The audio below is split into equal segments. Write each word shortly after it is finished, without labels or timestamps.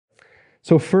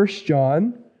So 1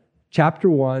 John chapter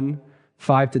 1,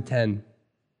 5 to 10.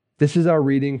 This is our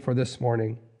reading for this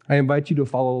morning. I invite you to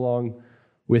follow along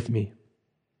with me.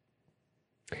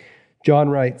 John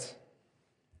writes,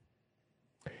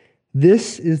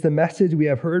 "This is the message we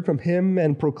have heard from him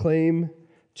and proclaim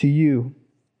to you,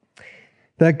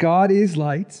 that God is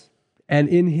light, and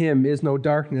in him is no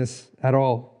darkness at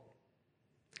all.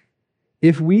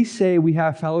 If we say we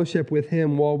have fellowship with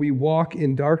him while we walk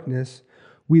in darkness,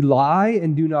 we lie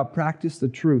and do not practice the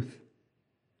truth.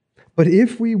 But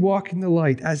if we walk in the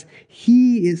light, as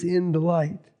he is in the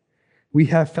light, we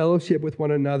have fellowship with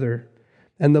one another,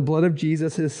 and the blood of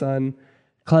Jesus, his Son,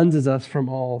 cleanses us from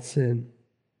all sin.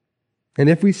 And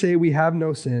if we say we have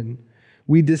no sin,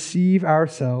 we deceive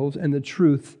ourselves, and the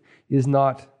truth is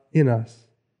not in us.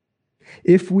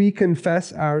 If we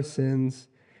confess our sins,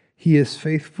 he is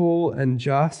faithful and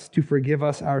just to forgive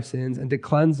us our sins and to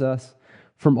cleanse us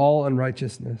from all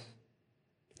unrighteousness.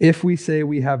 If we say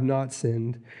we have not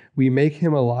sinned, we make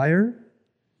him a liar,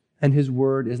 and his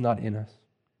word is not in us."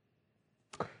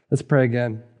 Let's pray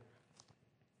again.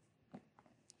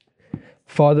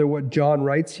 Father, what John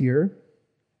writes here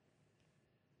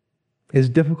is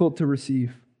difficult to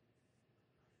receive.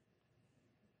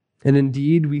 And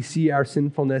indeed, we see our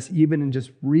sinfulness even in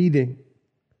just reading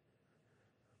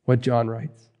what John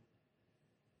writes.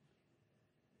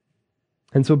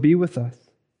 And so be with us.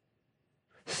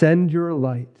 Send your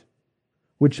light,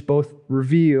 which both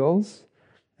reveals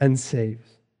and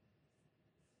saves.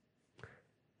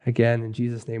 Again, in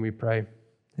Jesus' name we pray.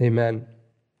 Amen.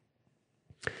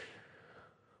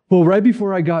 Well, right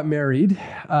before I got married,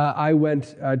 I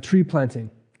went tree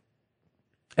planting.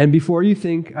 And before you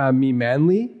think me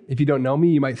manly, if you don't know me,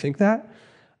 you might think that.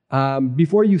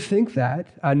 Before you think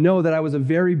that, know that I was a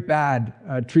very bad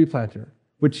tree planter,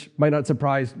 which might not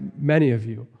surprise many of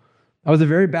you. I was a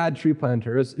very bad tree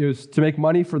planter. It was to make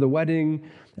money for the wedding,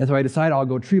 and so I decided I'll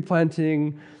go tree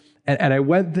planting. And I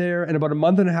went there, and about a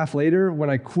month and a half later, when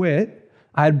I quit,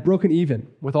 I had broken even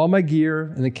with all my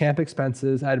gear and the camp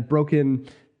expenses. I had broken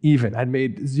even. I'd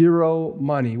made zero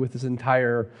money with this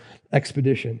entire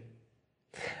expedition.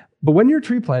 But when you're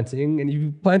tree planting, and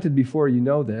you've planted before, you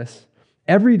know this,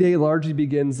 every day largely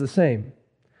begins the same.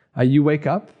 You wake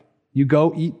up, you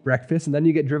go eat breakfast, and then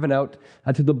you get driven out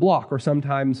to the block, or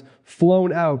sometimes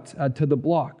flown out to the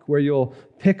block, where you'll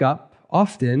pick up,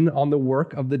 often, on the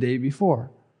work of the day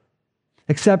before.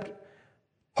 Except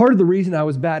part of the reason I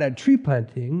was bad at tree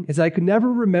planting is I could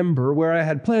never remember where I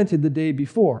had planted the day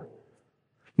before.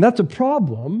 And that's a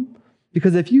problem,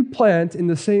 because if you plant in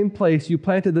the same place you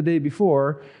planted the day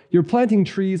before, you're planting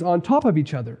trees on top of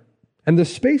each other, and the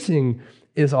spacing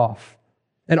is off.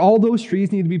 And all those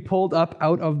trees need to be pulled up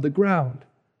out of the ground.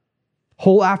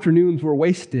 Whole afternoons were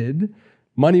wasted.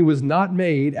 Money was not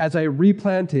made as I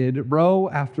replanted row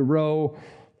after row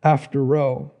after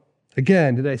row.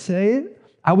 Again, did I say it?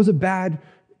 I was a bad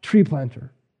tree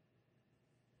planter.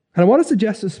 And I want to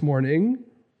suggest this morning,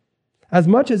 as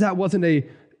much as that wasn't a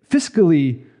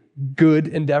fiscally good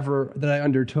endeavor that I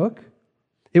undertook,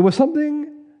 it was something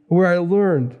where I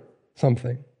learned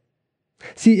something.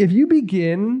 See, if you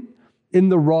begin in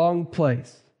the wrong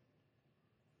place,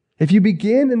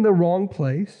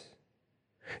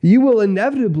 you will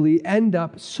inevitably end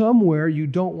up somewhere you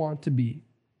don't want to be.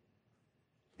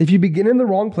 If you begin in the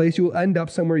wrong place, you will end up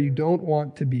somewhere you don't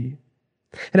want to be.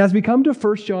 And as we come to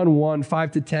 1 John 1,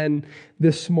 5 to 10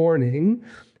 this morning,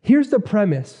 here's the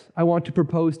premise I want to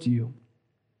propose to you.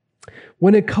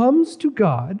 When it comes to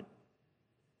God,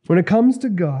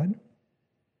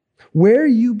 where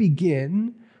you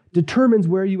begin determines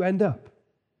where you end up.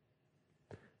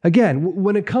 Again,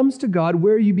 when it comes to God,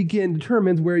 where you begin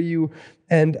determines where you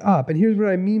end up. And here's what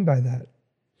I mean by that.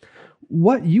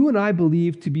 What you and I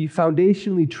believe to be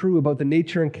foundationally true about the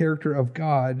nature and character of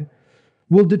God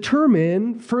will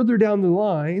determine further down the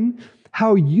line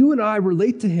how you and I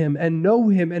relate to him and know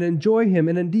him and enjoy him,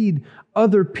 and indeed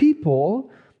other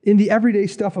people in the everyday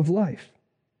stuff of life.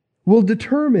 Will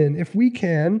determine, if we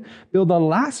can build on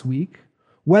last week,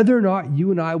 whether or not you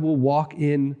and I will walk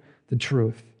in the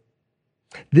truth.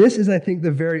 This is, I think, the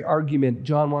very argument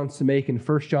John wants to make in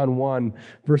 1 John 1,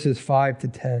 verses 5 to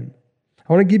 10.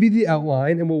 I want to give you the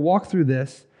outline, and we'll walk through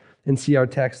this and see our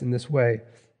text in this way.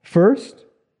 First,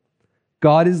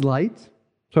 God is light.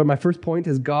 So my first point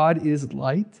is God is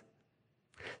light.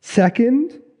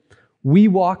 Second, we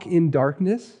walk in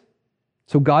darkness.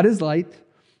 So God is light.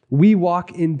 We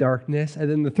walk in darkness. And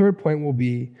then the third point will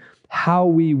be how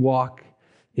we walk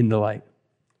in the light.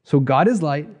 So God is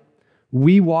light.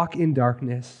 We walk in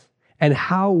darkness. And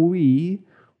how we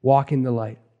walk in the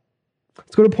light.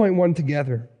 Let's go to point one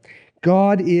together.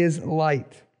 God is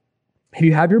light. If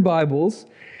you have your Bibles,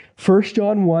 1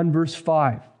 John 1, verse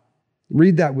 5.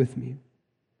 Read that with me.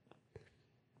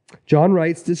 John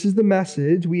writes, "This is the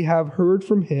message we have heard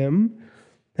from him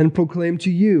and proclaim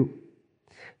to you,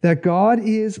 that God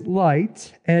is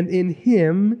light, and in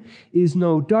him is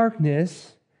no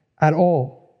darkness at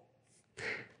all."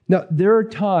 Now, there are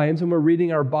times when we're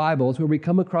reading our Bibles where we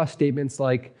come across statements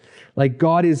like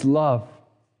God is love,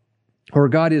 or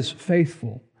God is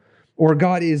faithful, or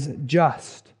God is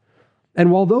just. And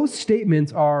while those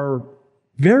statements are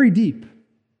very deep,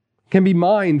 can be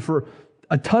mined for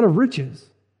a ton of riches,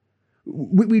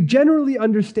 we generally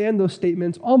understand those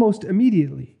statements almost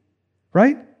immediately,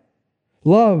 right?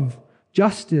 Love,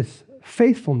 justice,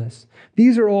 faithfulness.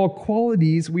 These are all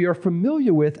qualities we are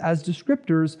familiar with as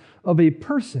descriptors of a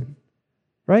person,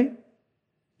 right?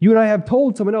 You and I have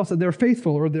told someone else that they're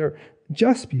faithful or they're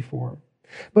just before.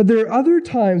 But there are other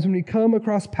times when we come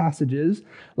across passages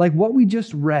like what we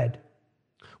just read,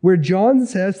 where John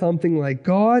says something like,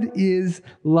 God is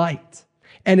light,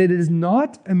 and it is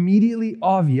not immediately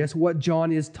obvious what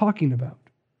John is talking about.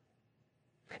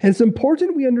 And it's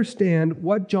important we understand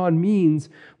what John means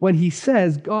when he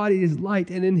says God is light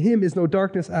and in him is no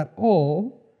darkness at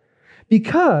all,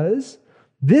 because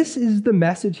this is the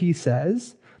message, he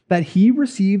says, that he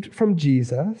received from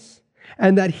Jesus,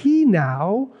 and that he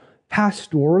now,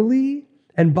 pastorally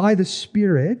and by the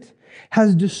Spirit,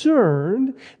 has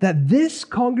discerned that this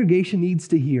congregation needs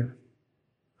to hear.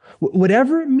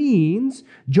 Whatever it means,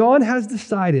 John has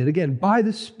decided, again, by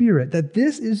the Spirit, that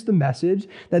this is the message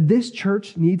that this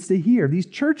church needs to hear. These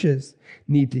churches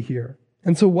need to hear.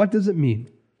 And so what does it mean?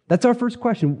 That's our first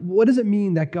question. What does it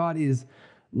mean that God is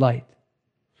light?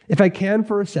 If I can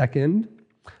for a second,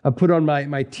 I'll put on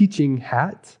my teaching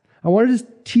hat. I want to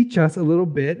just teach us a little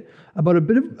bit about a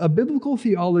biblical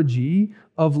theology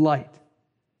of light,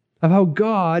 of how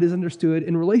God is understood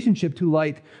in relationship to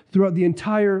light throughout the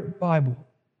entire Bible.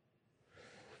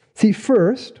 See,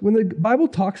 first, when the Bible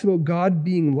talks about God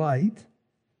being light,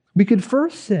 we could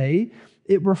first say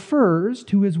it refers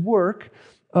to his work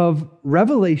of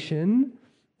revelation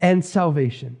and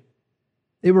salvation.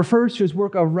 It refers to his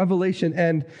work of revelation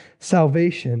and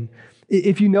salvation.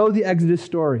 If you know the Exodus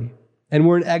story, and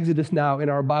we're in Exodus now in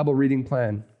our Bible reading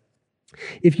plan,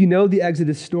 if you know the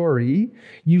Exodus story,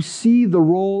 you see the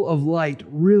role of light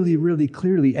really, really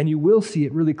clearly, and you will see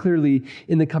it really clearly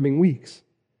in the coming weeks.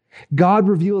 God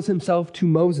reveals himself to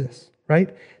Moses,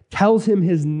 right? Tells him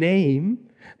his name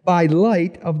by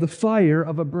light of the fire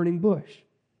of a burning bush.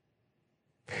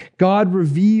 God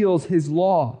reveals his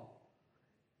law,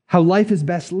 how life is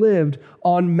best lived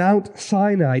on Mount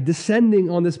Sinai, descending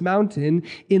on this mountain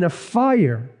in a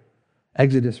fire,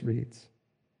 Exodus reads.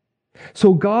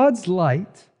 So God's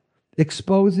light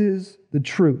exposes the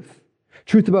truth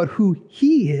about who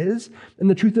he is and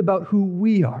the truth about who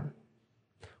we are,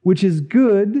 which is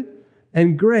good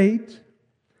and great,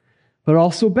 but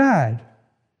also bad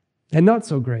and not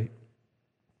so great.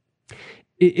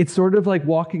 It's sort of like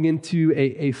walking into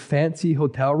a fancy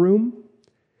hotel room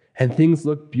and things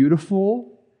look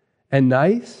beautiful and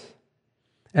nice,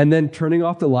 and then turning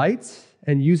off the lights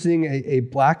and using a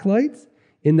black light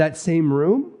in that same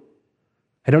room.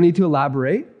 I don't need to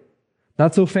elaborate.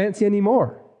 Not so fancy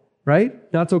anymore,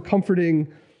 right? Not so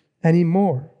comforting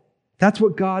anymore. That's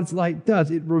what God's light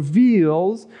does. It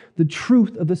reveals the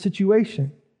truth of the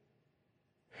situation.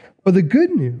 But the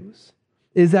good news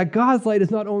is that God's light is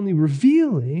not only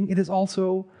revealing, it is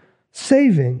also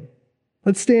saving.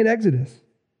 Let's stay in Exodus.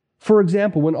 For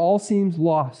example, when all seems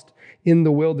lost in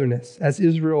the wilderness, as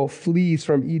Israel flees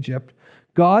from Egypt,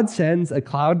 God sends a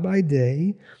cloud by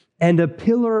day and a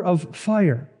pillar of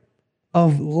fire,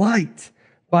 of light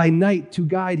by night to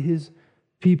guide his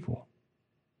people.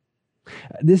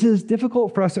 This is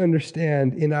difficult for us to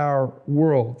understand in our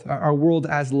world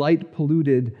as light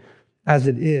polluted as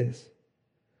it is.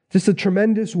 Just a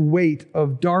tremendous weight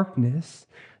of darkness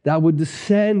that would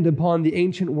descend upon the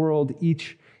ancient world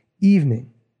each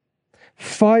evening.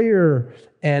 Fire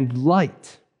and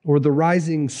light, or the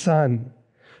rising sun,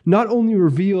 not only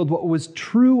revealed what was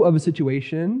true of a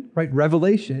situation, right,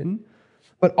 revelation,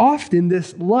 but often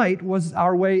this light was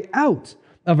our way out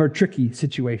of our tricky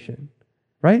situation,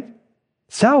 right?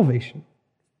 Salvation.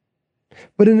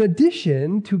 But in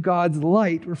addition to God's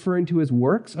light referring to his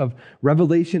works of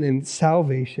revelation and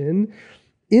salvation,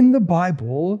 in the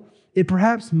Bible, it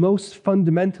perhaps most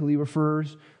fundamentally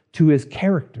refers to his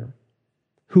character,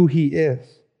 who he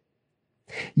is.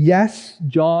 Yes,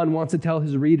 John wants to tell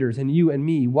his readers and you and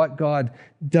me what God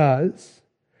does,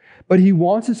 but he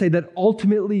wants to say that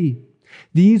ultimately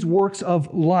these works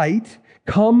of light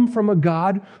come from a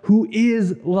God who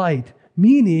is light,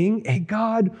 meaning a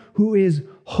God who is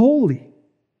holy,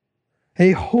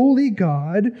 a holy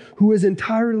God who is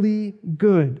entirely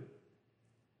good.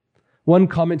 One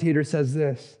commentator says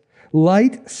this: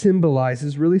 light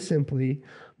symbolizes, really simply,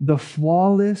 the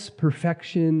flawless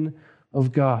perfection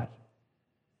of God.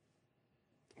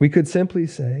 We could simply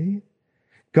say,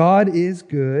 God is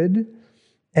good,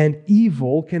 and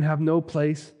evil can have no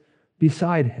place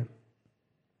beside him.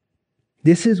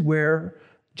 This is where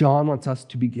John wants us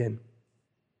to begin.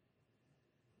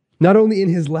 Not only in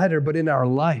his letter, but in our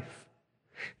life.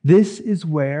 This is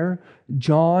where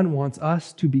John wants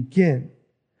us to begin,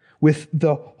 with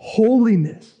the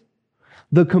holiness,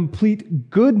 the complete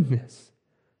goodness,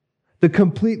 the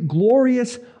complete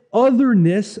glorious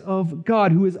otherness of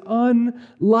God, who is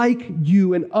unlike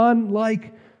you and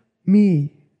unlike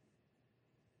me.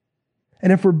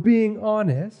 And if we're being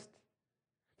honest,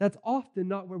 that's often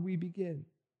not where we begin.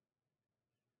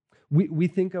 We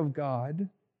think of God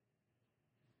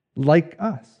like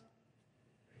us.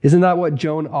 Isn't that what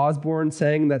Joan Osborne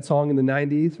sang in that song in the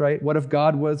 90s, right? What if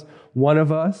God was one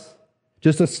of us?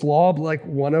 Just a slob like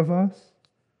one of us?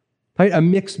 Right? A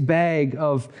mixed bag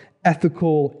of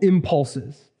ethical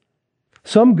impulses.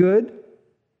 Some good,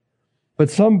 but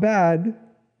some bad.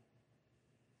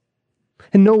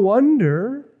 And no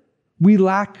wonder we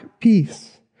lack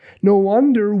peace. No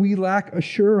wonder we lack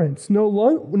assurance. No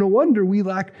wonder we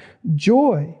lack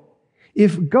joy.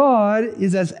 If God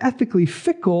is as ethically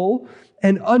fickle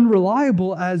and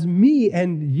unreliable as me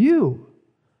and you.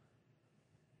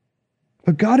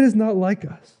 But God is not like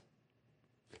us.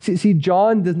 See,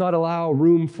 John does not allow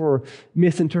room for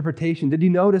misinterpretation. Did you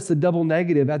notice the double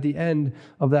negative at the end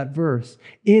of that verse?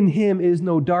 In him is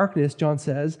no darkness, John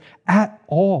says, at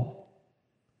all.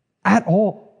 At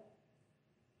all.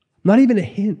 Not even a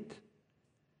hint.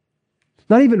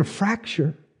 Not even a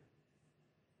fracture.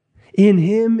 In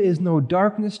him is no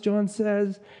darkness, John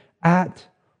says, at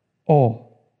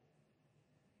all.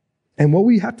 And what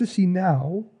we have to see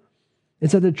now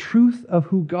is that the truth of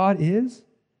who God is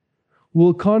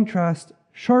will contrast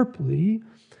sharply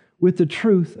with the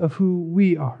truth of who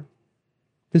we are.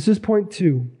 This is point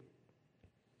 2.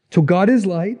 So God is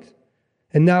light,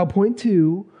 and now point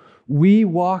 2, we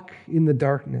walk in the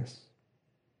darkness.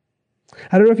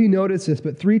 I don't know if you noticed this,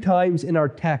 but 3 times in our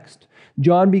text,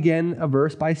 John began a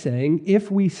verse by saying,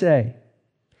 if we say,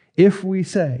 if we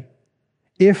say,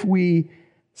 if we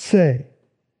say.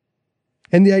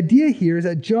 And the idea here is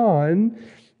that John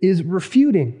is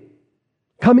refuting,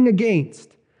 coming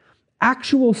against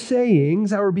actual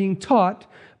sayings that were being taught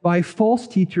by false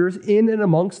teachers in and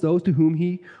amongst those to whom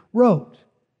he wrote.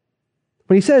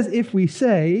 When he says, if we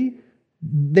say,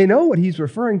 they know what he's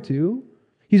referring to.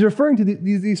 He's referring to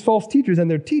these false teachers and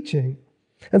their teaching.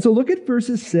 And so look at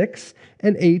verses 6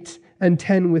 and 8 and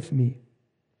 10 with me.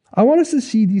 I want us to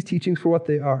see these teachings for what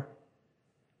they are.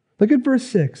 Look at verse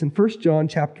 6 in 1 John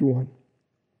chapter 1.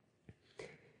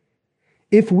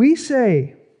 If we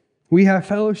say we have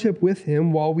fellowship with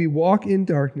him while we walk in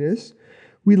darkness,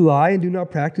 we lie and do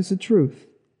not practice the truth.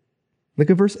 Look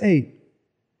at verse 8.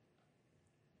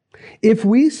 If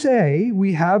we say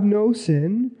we have no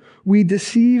sin, we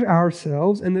deceive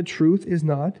ourselves and the truth is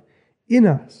not in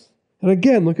us. And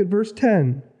again, look at verse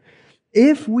 10.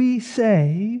 If we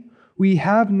say we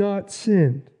have not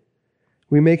sinned,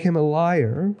 we make him a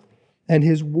liar and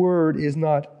his word is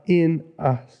not in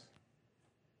us.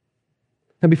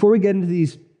 Now, before we get into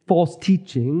these false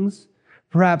teachings,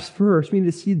 perhaps first we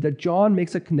need to see that John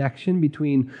makes a connection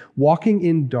between walking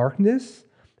in darkness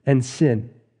and sin.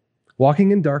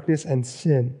 Walking in darkness and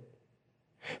sin.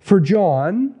 For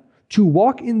John, to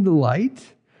walk in the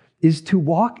light is to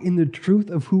walk in the truth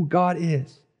of who God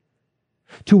is.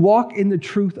 To walk in the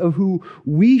truth of who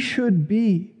we should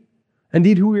be,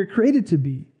 indeed who we are created to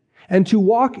be. And to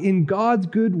walk in God's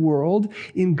good world,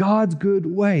 in God's good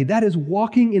way. That is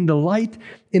walking in the light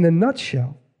in a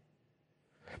nutshell.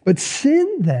 But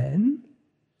sin then,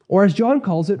 or as John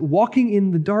calls it, walking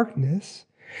in the darkness,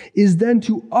 is then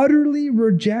to utterly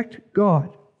reject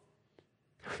God.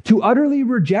 To utterly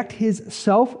reject his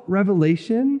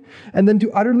self-revelation, and then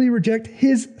to utterly reject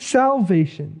his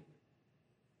salvation.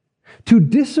 To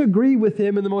disagree with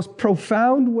him in the most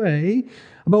profound way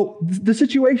about the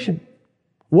situation.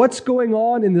 What's going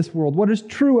on in this world? What is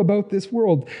true about this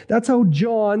world? That's how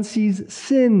John sees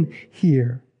sin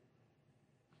here.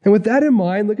 And with that in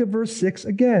mind, look at verse 6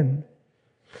 again.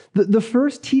 The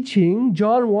first teaching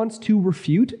John wants to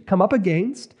refute, come up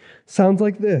against, sounds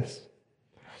like this.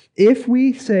 If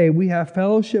we say we have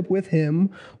fellowship with him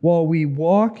while we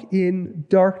walk in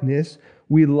darkness,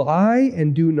 we lie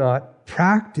and do not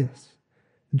practice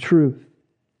the truth.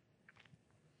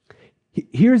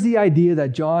 Here's the idea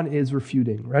that John is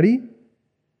refuting. Ready?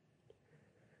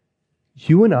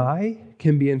 You and I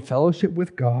can be in fellowship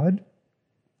with God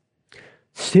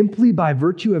simply by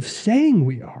virtue of saying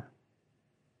we are,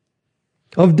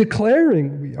 of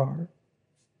declaring we are.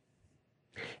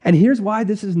 And here's why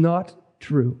this is not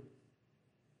true.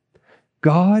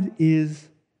 God is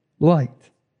light.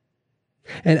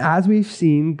 And as we've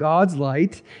seen, God's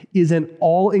light is an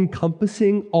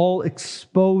all-encompassing,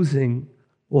 all-exposing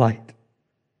light.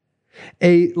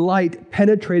 A light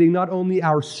penetrating not only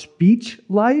our speech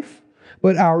life,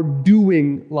 but our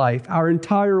doing life, our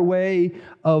entire way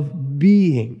of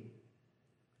being.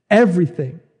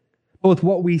 Everything, both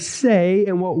what we say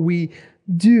and what we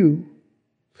do.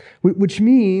 Which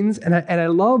means, and I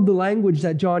love the language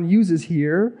that John uses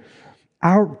here,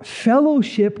 our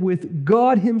fellowship with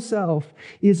God himself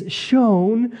is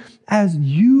shown as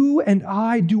you and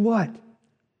I do what?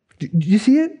 Do you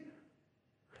see it?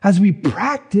 As we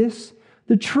practice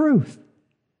the truth.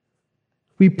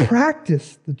 We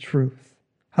practice the truth.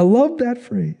 I love that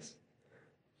phrase.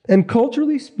 And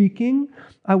culturally speaking,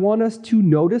 I want us to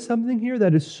notice something here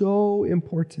that is so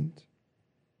important.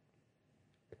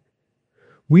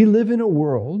 We live in a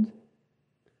world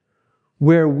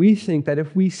where we think that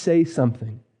if we say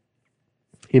something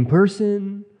in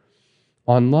person,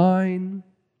 online,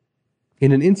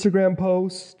 in an Instagram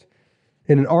post,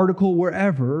 in an article,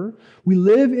 wherever, we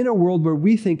live in a world where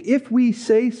we think if we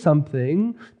say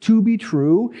something to be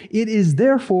true, it is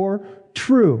therefore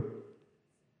true.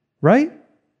 Right?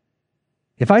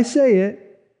 If I say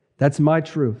it, that's my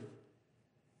truth.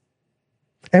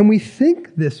 And we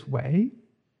think this way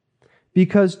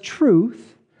because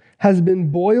truth has been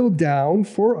boiled down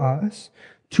for us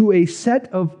to a set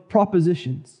of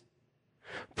propositions.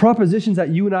 Propositions that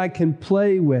you and I can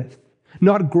play with,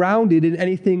 not grounded in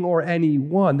anything or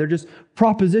anyone. They're just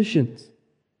propositions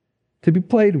to be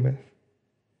played with.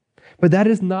 But that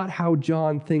is not how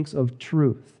John thinks of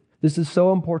truth. This is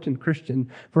so important,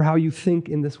 Christian, for how you think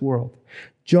in this world.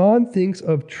 John thinks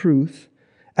of truth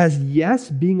as, yes,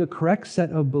 being a correct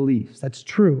set of beliefs. That's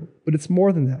true, but it's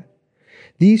more than that.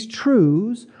 These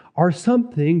truths are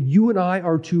something you and I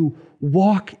are to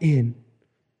walk in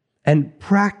and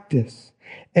practice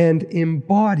and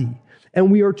embody.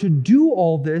 And we are to do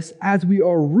all this as we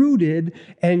are rooted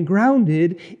and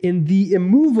grounded in the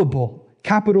immovable,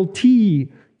 capital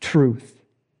T, truth.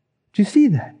 Do you see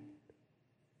that?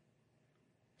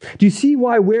 Do you see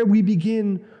why where we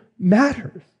begin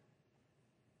matters?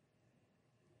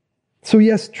 So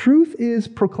yes, truth is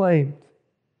proclaimed.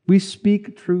 We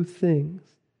speak true things.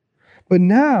 But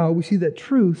now we see that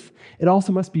truth, it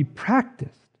also must be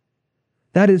practiced.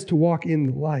 That is to walk in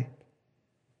the light.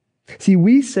 See,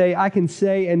 we say, I can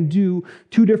say and do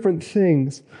two different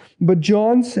things. But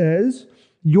John says,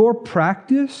 your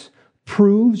practice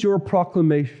proves your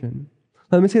proclamation.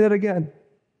 Let me say that again.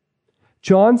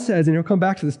 John says, and he'll come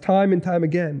back to this time and time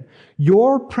again,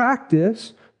 your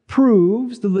practice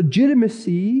proves the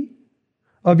legitimacy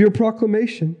of your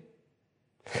proclamation.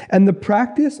 And the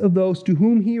practice of those to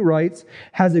whom he writes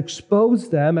has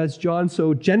exposed them, as John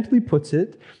so gently puts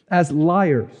it, as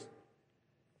liars.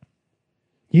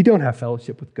 You don't have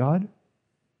fellowship with God.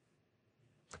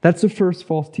 That's the first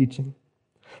false teaching.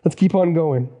 Let's keep on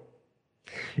going.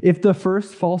 If the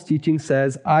first false teaching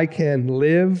says, I can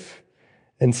live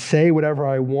and say whatever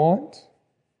I want,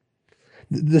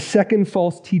 the second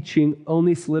false teaching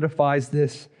only solidifies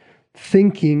this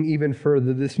thinking even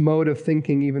further, this mode of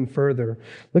thinking even further.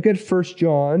 Look at 1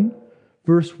 John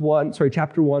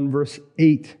chapter 1, verse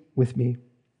 8 with me.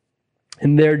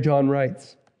 And there John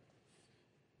writes,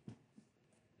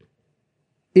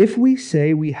 if we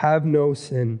say we have no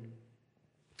sin,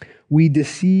 we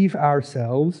deceive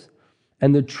ourselves,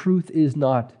 and the truth is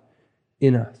not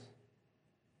in us.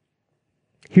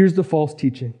 Here's the false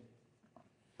teaching.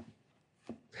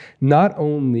 Not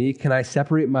only can I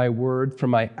separate my word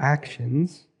from my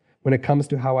actions when it comes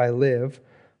to how I live,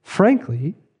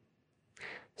 frankly,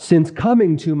 since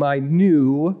coming to my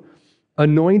new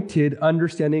anointed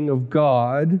understanding of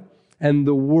God and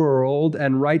the world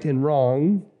and right and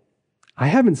wrong, I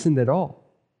haven't sinned at all.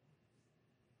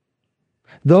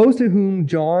 Those to whom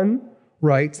John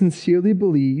writes sincerely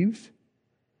believed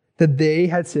that they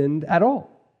had sinned at all.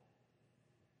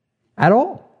 At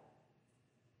all.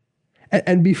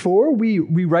 And before we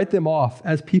write them off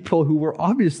as people who were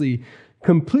obviously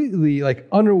completely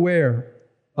unaware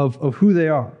of who they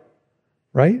are,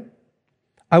 right?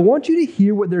 I want you to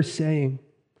hear what they're saying,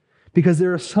 because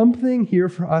there is something here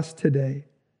for us today.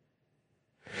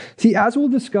 See, as we'll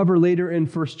discover later in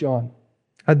 1 John,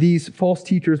 these false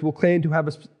teachers will claim to have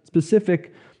a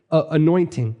specific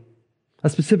anointing, a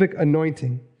specific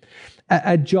anointing.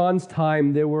 At John's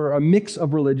time, there were a mix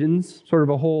of religions, sort of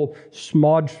a whole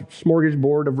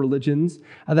smorgasbord of religions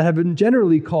that have been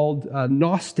generally called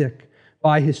Gnostic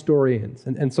by historians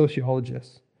and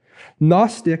sociologists.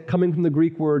 Gnostic, coming from the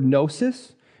Greek word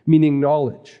gnosis, meaning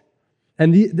knowledge.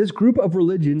 And this group of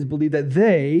religions believed that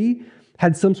they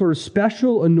had some sort of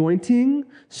special anointing,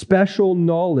 special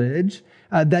knowledge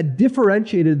that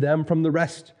differentiated them from the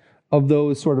rest of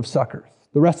those sort of suckers,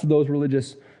 the rest of those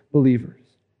religious believers.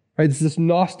 Right? It's this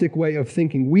Gnostic way of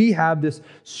thinking. We have this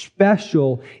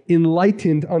special,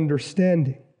 enlightened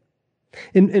understanding.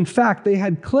 In fact, they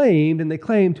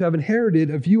claimed to have inherited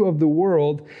a view of the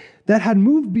world that had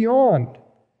moved beyond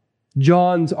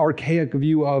John's archaic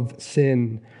view of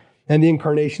sin and the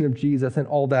incarnation of Jesus and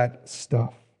all that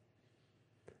stuff.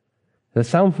 Does that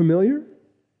sound familiar?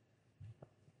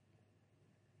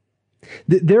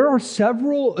 There are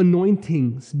several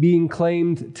anointings being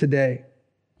claimed today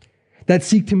that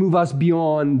seek to move us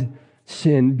beyond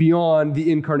sin, beyond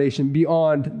the incarnation,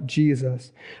 beyond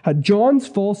Jesus. John's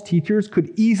false teachers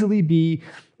could easily be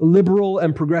liberal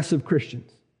and progressive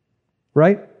Christians,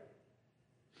 right?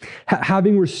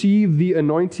 Having received the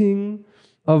anointing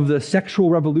of the sexual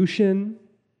revolution,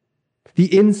 the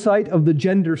insight of the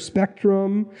gender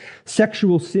spectrum,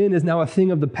 sexual sin is now a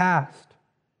thing of the past,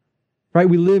 right?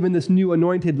 We live in this new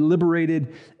anointed,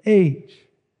 liberated age.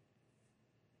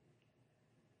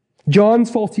 John's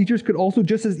false teachers could also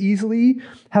just as easily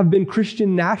have been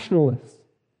Christian nationalists,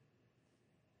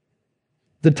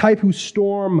 the type who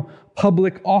storm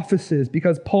public offices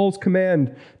because Paul's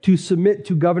command to submit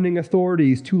to governing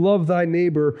authorities, to love thy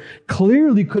neighbor,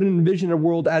 clearly couldn't envision a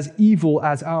world as evil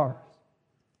as ours.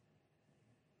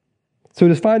 So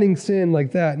defining sin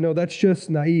like that, no, that's just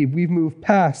naive. We've moved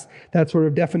past that sort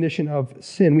of definition of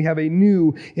sin. We have a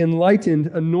new, enlightened,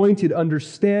 anointed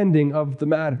understanding of the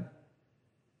matter.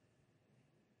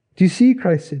 Do you see,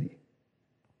 Christ City?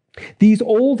 These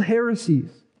old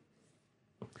heresies,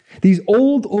 these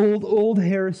old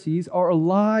heresies are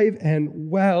alive and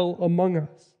well among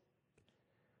us.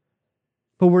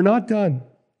 But we're not done.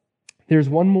 There's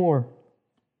one more.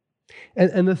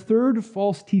 And the third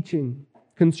false teaching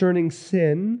concerning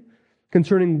sin,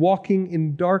 concerning walking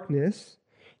in darkness,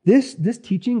 this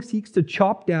teaching seeks to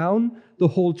chop down the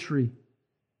whole tree.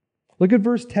 Look at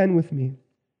verse 10 with me.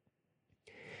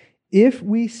 If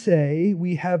we say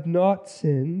we have not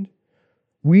sinned,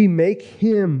 we make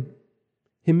him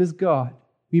is God,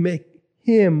 we make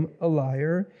him a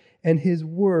liar, and his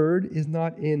word is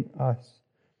not in us.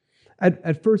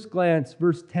 At first glance,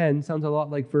 verse 10 sounds a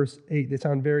lot like verse 8. They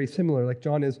sound very similar, like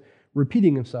John is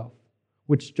repeating himself,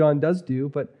 which John does do,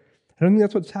 but I don't think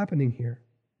that's what's happening here.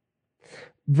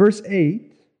 Verse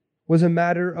 8 was a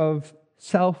matter of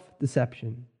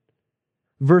self-deception.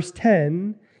 Verse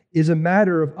 10 is a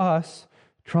matter of us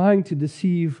trying to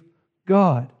deceive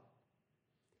God,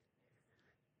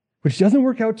 which doesn't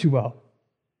work out too well,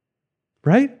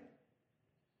 right?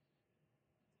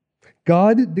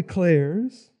 God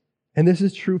declares, and this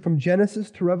is true from Genesis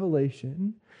to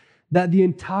Revelation, that the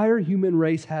entire human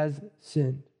race has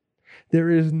sinned. There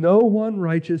is no one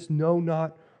righteous, no,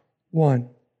 not one.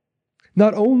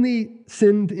 Not only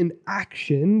sinned in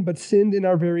action, but sinned in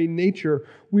our very nature.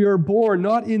 We are born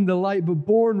not in the light, but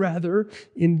born rather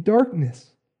in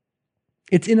darkness.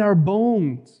 It's in our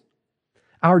bones,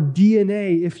 our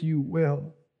DNA, if you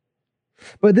will.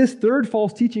 But this third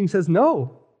false teaching says,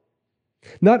 no.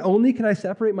 Not only can I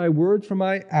separate my words from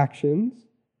my actions,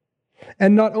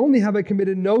 and not only have I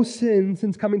committed no sin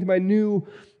since coming to my new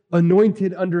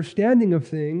anointed understanding of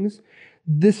things,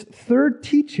 this third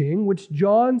teaching, which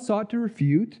John sought to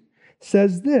refute,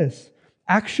 says this: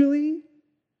 actually,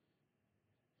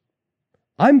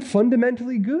 I'm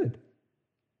fundamentally good.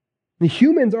 The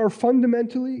humans are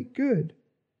fundamentally good.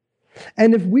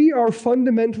 And if we are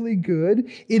fundamentally good,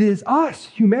 it is us,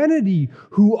 humanity,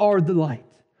 who are the light.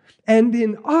 And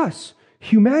in us,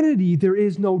 humanity, there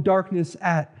is no darkness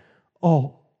at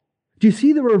all. Do you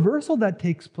see the reversal that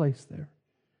takes place there?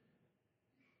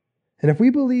 And if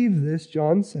we believe this,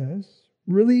 John says,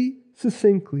 really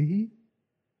succinctly,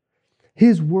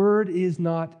 his word is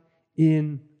not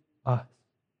in us.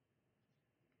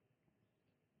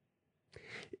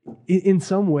 In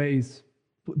some ways,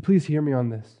 please hear me on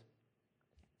this.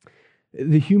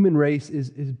 The human race is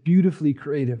beautifully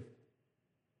creative,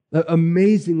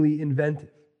 amazingly inventive,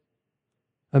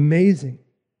 amazing.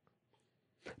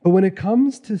 But when it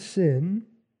comes to sin,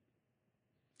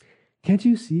 can't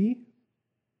you see?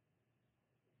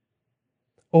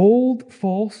 Old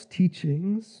false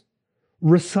teachings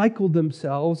recycle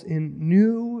themselves in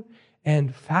new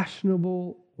and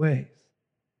fashionable ways.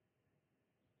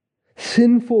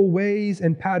 sinful ways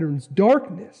and patterns,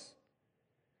 darkness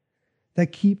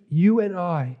that keep you and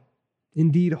I,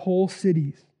 indeed whole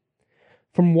cities,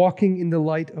 from walking in the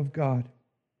light of God.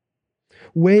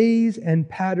 Ways and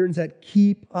patterns that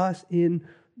keep us in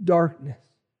darkness.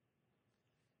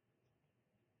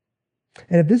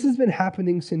 And if this has been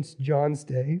happening since John's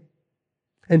day,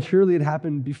 and surely it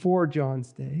happened before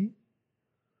John's day,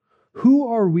 who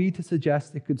are we to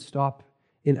suggest it could stop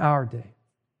in our day?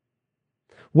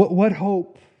 What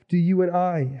hope do you and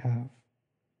I have?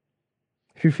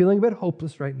 If you're feeling a bit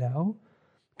hopeless right now,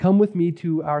 come with me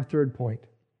to our third point,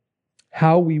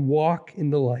 how we walk in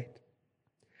the light.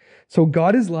 So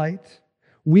God is light,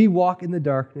 we walk in the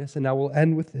darkness, and now we'll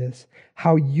end with this,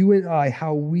 how you and I,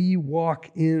 how we walk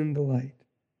in the light.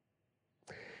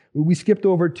 We skipped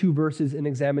over 2 verses in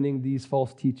examining these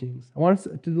false teachings. I want us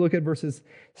to look at verses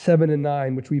 7 and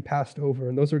 9, which we passed over,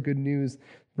 and those are good news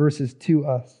verses to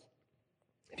us.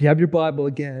 If you have your Bible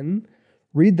again,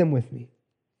 read them with me.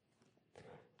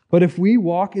 But if we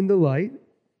walk in the light,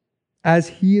 as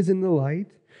he is in the light,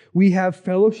 we have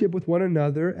fellowship with one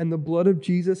another, and the blood of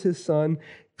Jesus, his Son,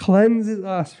 cleanses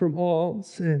us from all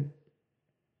sin.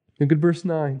 Look at verse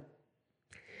 9.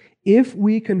 If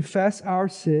we confess our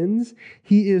sins,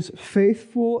 he is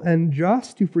faithful and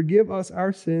just to forgive us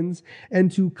our sins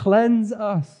and to cleanse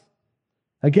us.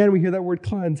 Again, we hear that word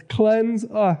cleanse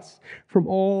us from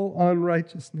all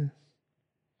unrighteousness.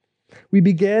 We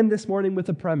began this morning with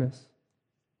a premise.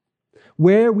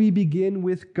 Where we begin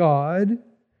with God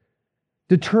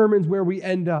determines where we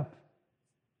end up.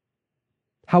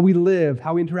 How we live,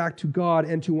 how we interact to God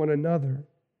and to one another.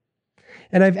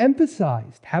 And I've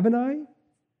emphasized, haven't I?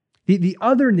 The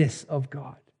otherness of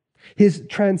God, his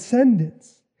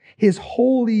transcendence, his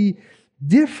holy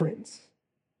difference.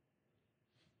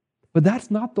 But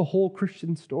that's not the whole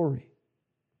Christian story.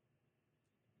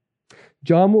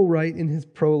 John will write in his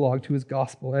prologue to his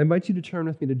gospel. I invite you to turn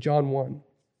with me to John 1.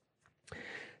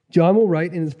 John will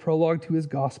write in his prologue to his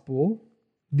gospel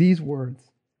these words.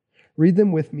 Read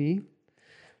them with me,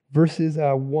 verses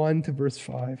 1 to verse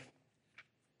 5.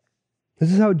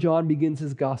 This is how John begins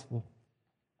his gospel.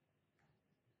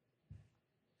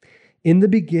 In the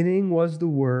beginning was the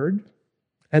Word,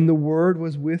 and the Word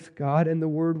was with God, and the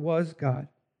Word was God.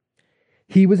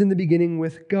 He was in the beginning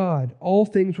with God. All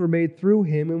things were made through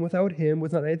him, and without him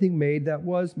was not anything made that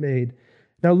was made.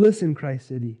 Now listen, Christ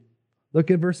City.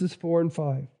 Look at verses 4 and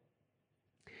 5.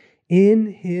 In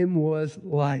him was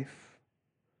life.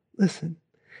 Listen.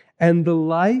 And the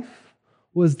life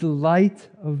was the light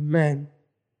of men.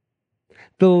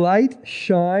 The light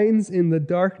shines in the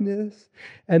darkness,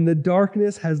 and the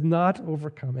darkness has not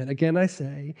overcome it. Again, I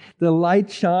say, the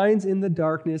light shines in the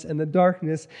darkness, and the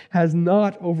darkness has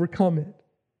not overcome it.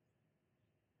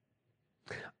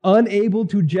 Unable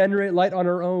to generate light on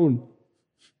our own,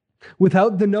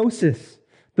 without the gnosis,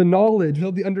 the knowledge,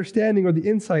 without the understanding or the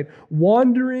insight,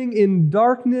 wandering in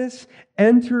darkness,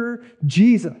 enter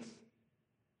Jesus.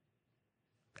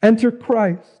 Enter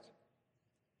Christ.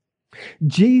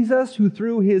 Jesus, who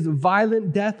through his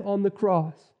violent death on the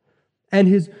cross and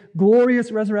his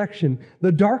glorious resurrection,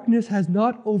 the darkness has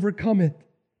not overcome it,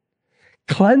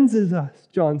 cleanses us,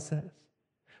 John says,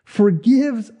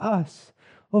 forgives us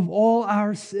of all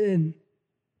our sin.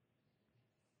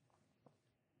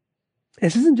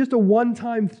 This isn't just a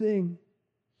one-time thing,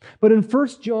 but in 1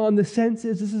 John, the sense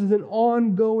is this is an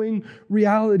ongoing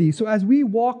reality. So as we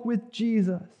walk with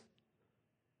Jesus,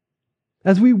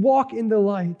 as we walk in the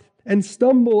light, and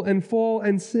stumble and fall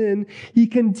and sin, he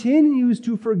continues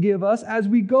to forgive us as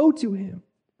we go to him.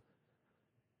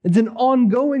 It's an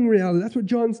ongoing reality. That's what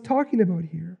John's talking about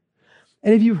here.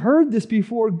 And if you've heard this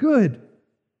before, good.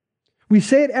 We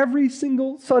say it every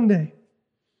single Sunday.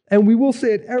 And we will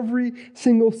say it every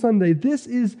single Sunday. This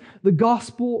is the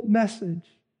gospel message.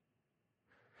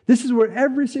 This is where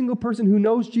every single person who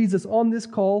knows Jesus on this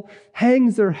call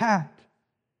hangs their hat.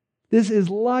 This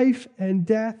is life and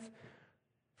death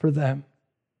for them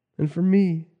and for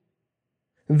me.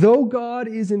 Though God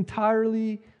is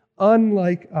entirely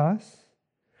unlike us,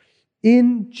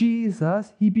 in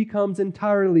Jesus, he becomes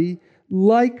entirely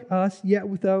like us, yet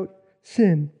without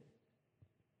sin.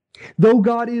 Though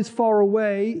God is far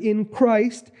away, in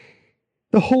Christ,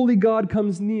 the holy God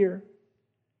comes near.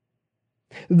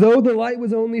 Though the light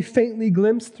was only faintly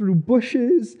glimpsed through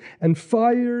bushes and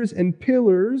fires and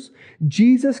pillars,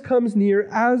 Jesus comes near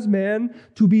as man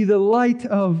to be the light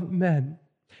of men.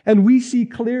 And we see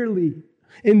clearly.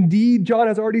 Indeed, John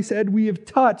has already said, we have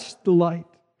touched the light,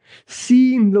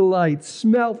 seen the light,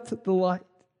 smelt the light.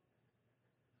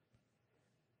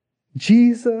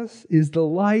 Jesus is the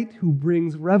light who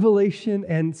brings revelation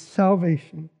and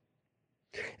salvation.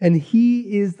 And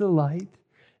he is the light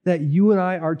that you and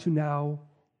I are to now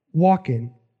walk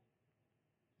in.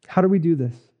 How do we do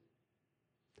this?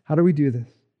 How do we do this?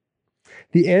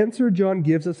 The answer John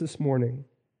gives us this morning,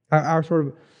 our sort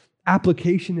of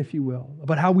application, if you will,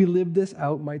 about how we live this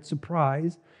out might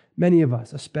surprise many of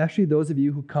us, especially those of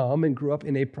you who come and grew up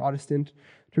in a Protestant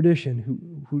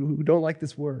tradition, who don't like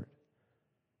this word.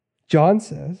 John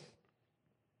says,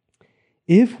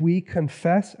 if we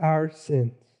confess our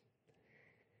sins,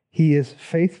 he is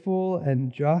faithful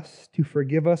and just to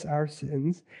forgive us our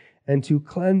sins and to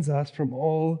cleanse us from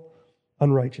all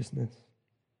unrighteousness.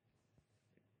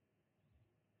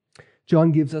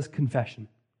 John gives us confession.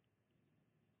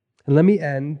 And let me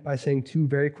end by saying two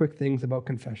very quick things about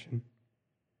confession.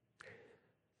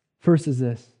 First is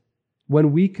this: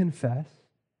 when we confess,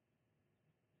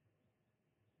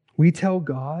 we tell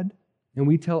God and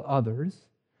we tell others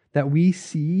that we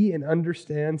see and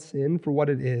understand sin for what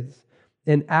it is,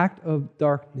 an act of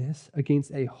darkness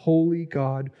against a holy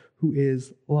God who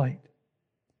is light.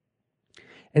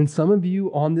 And some of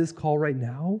you on this call right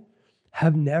now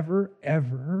have never,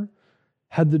 ever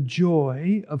had the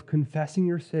joy of confessing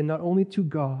your sin, not only to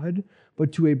God,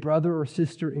 but to a brother or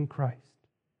sister in Christ.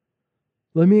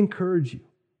 Let me encourage you.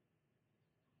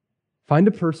 Find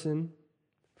a person,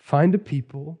 find a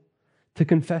people to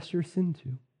confess your sin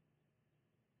to.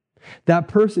 That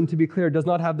person, to be clear, does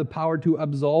not have the power to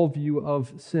absolve you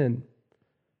of sin.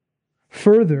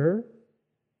 Further,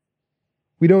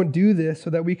 we don't do this so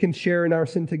that we can share in our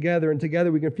sin together, and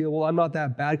together we can feel, well, I'm not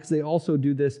that bad because they also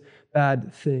do this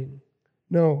bad thing.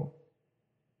 No.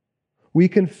 We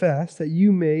confess that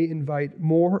you may invite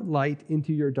more light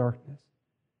into your darkness.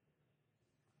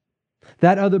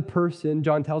 That other person,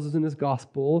 John tells us in his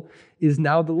gospel, is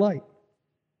now the light.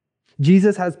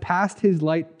 Jesus has passed his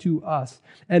light to us.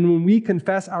 And when we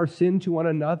confess our sin to one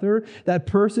another, that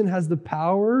person has the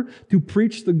power to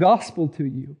preach the gospel to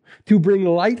you, to bring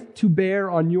light to bear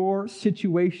on your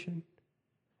situation.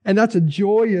 And that's a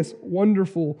joyous,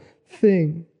 wonderful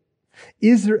thing.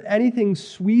 Is there anything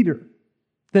sweeter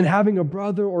than having a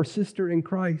brother or sister in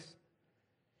Christ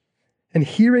and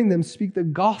hearing them speak the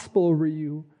gospel over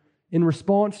you in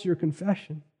response to your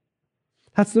confession?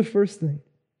 That's the first thing.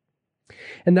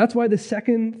 And that's why the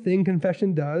second thing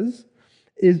confession does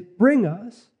is bring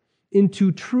us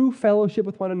into true fellowship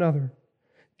with one another.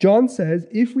 John says,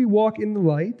 if we walk in the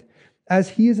light,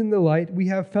 as he is in the light, we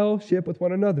have fellowship with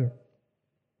one another.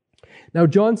 Now,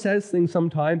 John says things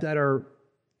sometimes that are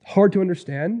hard to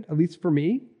understand, at least for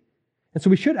me. And so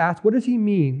we should ask, what does he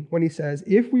mean when he says,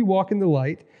 if we walk in the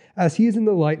light, as he is in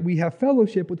the light, we have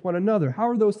fellowship with one another? How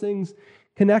are those things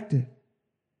connected?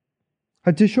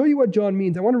 To show you what John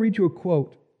means, I want to read you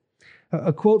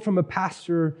a quote from a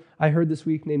pastor I heard this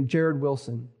week named Jared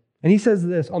Wilson. And he says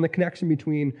this on the connection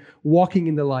between walking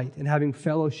in the light and having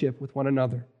fellowship with one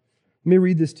another. Let me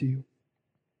read this to you.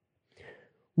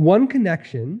 One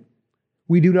connection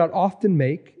we do not often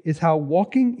make is how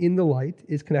walking in the light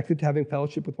is connected to having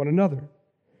fellowship with one another.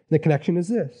 The connection is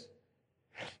this: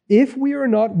 if we are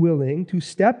not willing to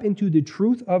step into the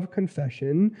truth of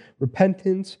confession,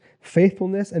 repentance,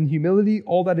 faithfulness, and humility,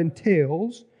 all that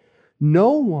entails,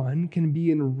 no one can be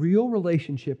in real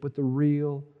relationship with the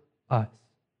real us.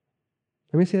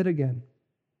 Let me say it again.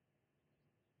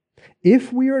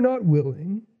 If we are not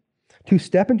willing to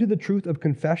step into the truth of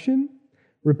confession,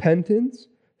 repentance,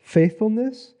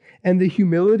 faithfulness, and the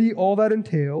humility all that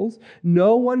entails,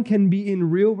 no one can be in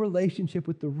real relationship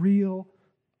with the real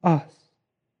us.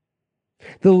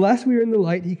 The less we are in the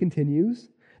light, he continues,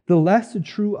 the less the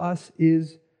true us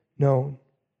is known.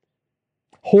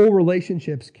 Whole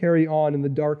relationships carry on in the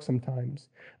dark sometimes,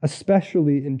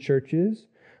 especially in churches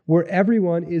where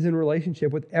everyone is in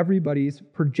relationship with everybody's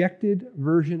projected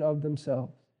version of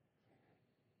themselves,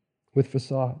 with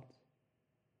facades.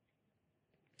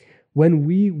 When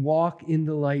we walk in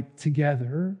the light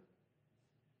together,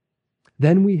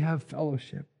 then we have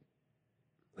fellowship,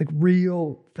 like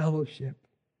real fellowship.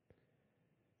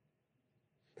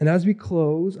 And as we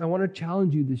close, I want to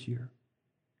challenge you this year.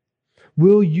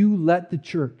 Will you let the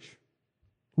church,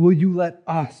 will you let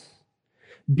us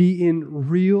be in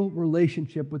real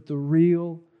relationship with the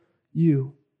real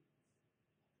you?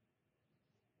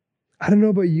 I don't know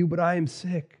about you, but I am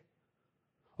sick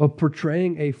of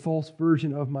portraying a false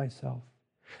version of myself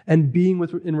and being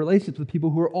in relationships with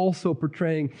people who are also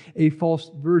portraying a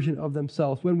false version of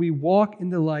themselves. When we walk in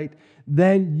the light,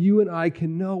 then you and I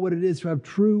can know what it is to have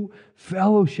true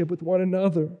fellowship with one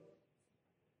another.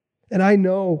 And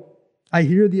I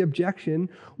hear the objection,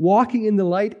 walking in the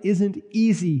light isn't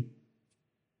easy.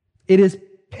 It is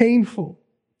painful.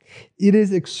 It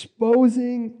is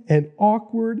exposing and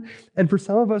awkward. And for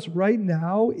some of us right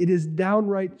now, it is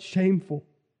downright shameful.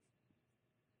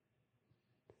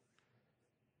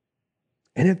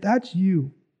 And if that's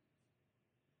you,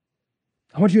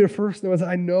 I want you to first know, as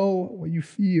I know what you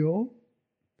feel,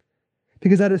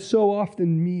 because that is so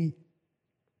often me.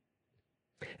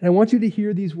 And I want you to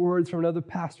hear these words from another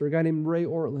pastor, a guy named Ray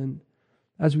Ortlund,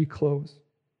 as we close.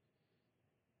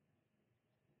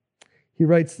 He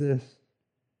writes this: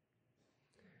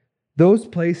 those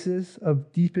places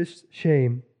of deepest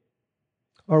shame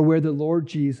are where the Lord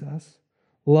Jesus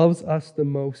loves us the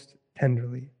most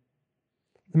tenderly.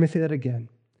 Let me say that again.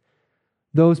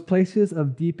 Those places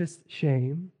of deepest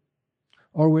shame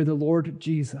are where the Lord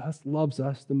Jesus loves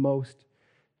us the most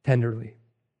tenderly.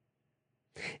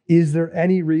 Is there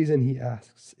any reason, he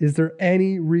asks, is there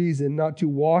any reason not to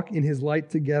walk in his light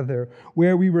together,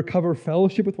 where we recover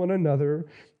fellowship with one another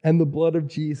and the blood of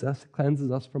Jesus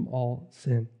cleanses us from all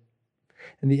sin?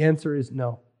 And the answer is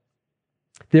no.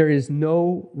 There is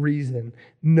no reason,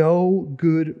 no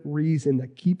good reason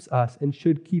that keeps us and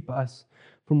should keep us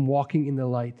from walking in the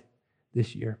light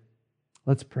this year.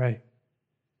 Let's pray.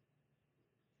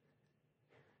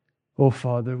 Oh,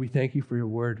 Father, we thank you for your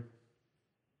word.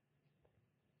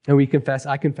 And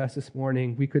I confess this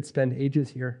morning, we could spend ages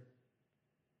here.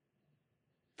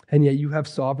 And yet you have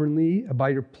sovereignly, by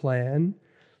your plan,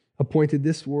 appointed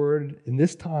this word in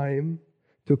this time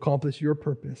to accomplish your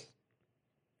purpose.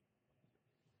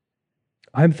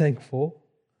 I'm thankful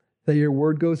that your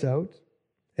word goes out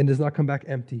and does not come back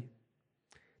empty,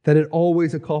 that it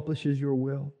always accomplishes your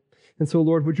will. And so,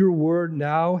 Lord, would your word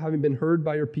now, having been heard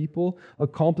by your people,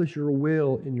 accomplish your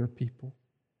will in your people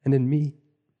and in me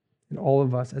and all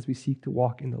of us as we seek to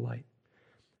walk in the light.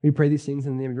 We pray these things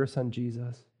in the name of your Son,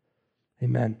 Jesus.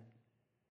 Amen.